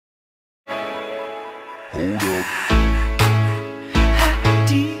Hold up. How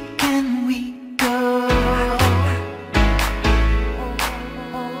deep can we go?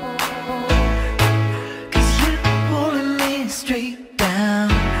 'Cause you're pulling me straight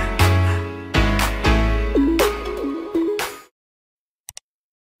down.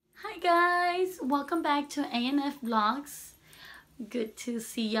 Hi guys, welcome back to A&F Vlogs. Good to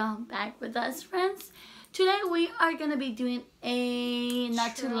see y'all back with us, friends. Today we are gonna be doing a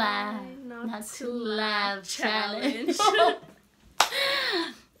not to laugh challenge.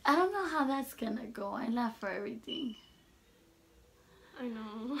 I don't know how that's gonna go. I laugh for everything. I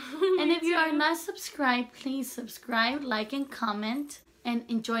know. And if you are not subscribed, please subscribe, like, and comment,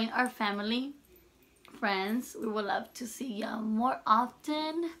 and join our family, friends. We would love to see y'all more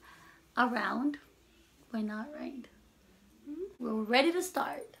often around. Why not, right? We're ready to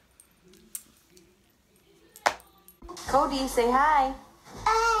start. Cody, say hi.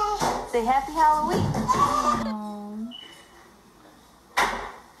 Hi. Say happy Halloween.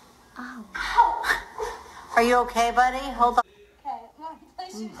 Ow. Are you okay, buddy? Hold on. Okay, I'm gonna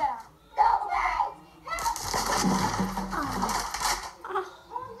place you down.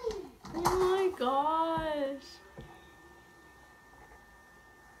 Oh my gosh.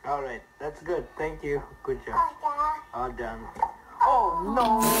 All right, that's good. Thank you. Good job. All done. Oh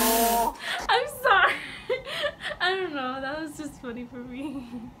no! I'm sorry. I don't know. That was just funny for me.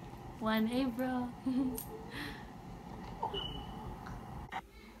 One April.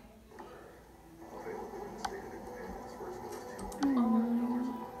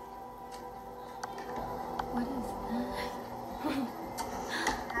 What is that?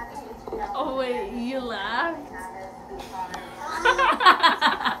 Oh wait, you laughed?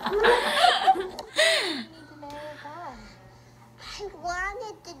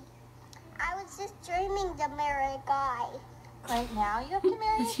 I was just dreaming to marry a guy. Right now you have to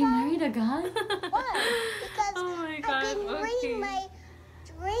marry Is she married a guy? Why? Because Oh my God, I've been okay.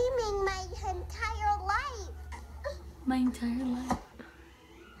 dreaming my entire life. My entire life.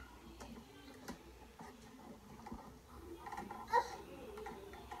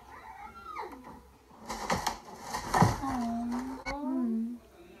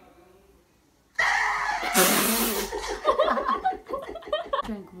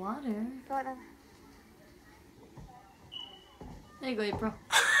 Drink water. There you go, April.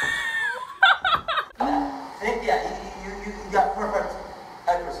 Yeah, you got perfect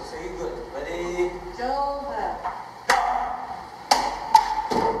accuracy, so you're good. Ready? Joseph.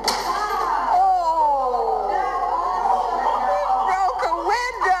 Broke a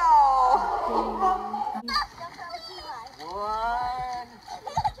window. One,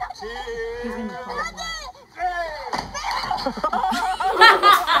 He's two, gonna fall.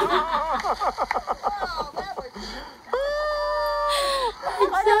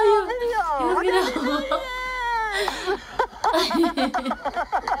 I tell you, he was gonna.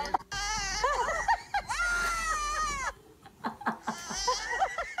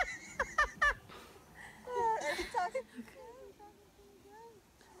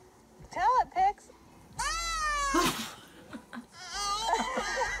 Tell it, Pix.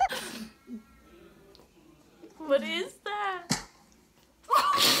 What is that?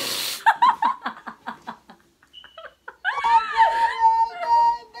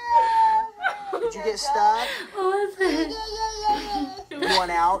 Did you get stuck? What was it? You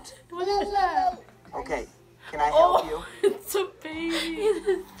want out? What is that? Okay. Can I help Oh, you? it's a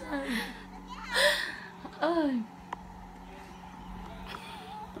baby. Oh.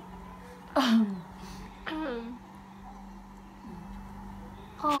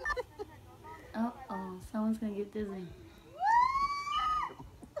 Uh-oh, someone's gonna get dizzy.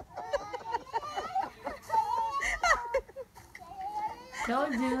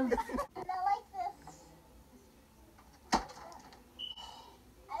 Told you. I like this.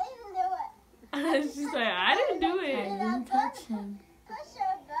 I didn't do it. She's like, I didn't do I it. didn't touch him. Push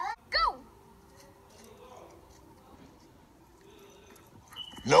her back. Go.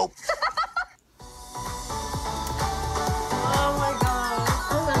 Nope. Oh my god.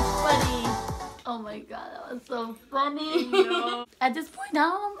 That was funny. Oh my god, that was so funny. No. At this point,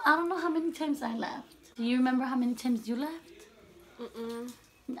 I don't know how many times I left. Do you remember how many times you left? Mm-mm.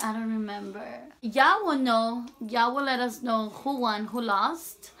 I don't remember. Y'all will know. Y'all will let us know who won, who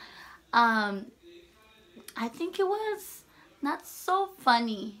lost. I think it was not so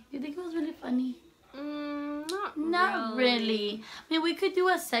funny. You think it was really funny? Not really. I mean, we could do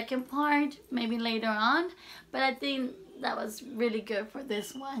a second part maybe later on, but I think that was really good for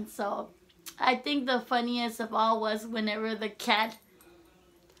this one. So I think the funniest of all was whenever the cat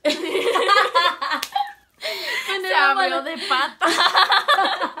Se abrió de pata.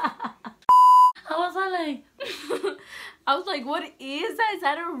 I was all like, I was like, what is that? Is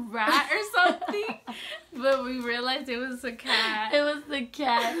that a rat or something? But we realized it was a cat. It was the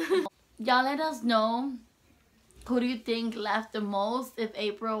cat. Y'all let us know, who do you think laughed the most, if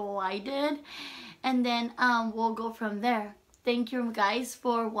April or I did, and then we'll go from there. Thank you guys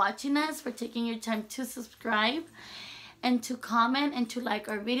for watching us, for taking your time to subscribe and to comment and to like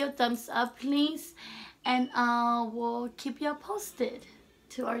our video. Thumbs up please, and we'll keep you posted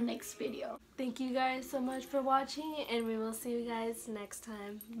to our next video. Thank you guys so much for watching, and we will see you guys next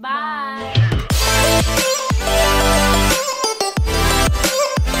time. Bye. Bye.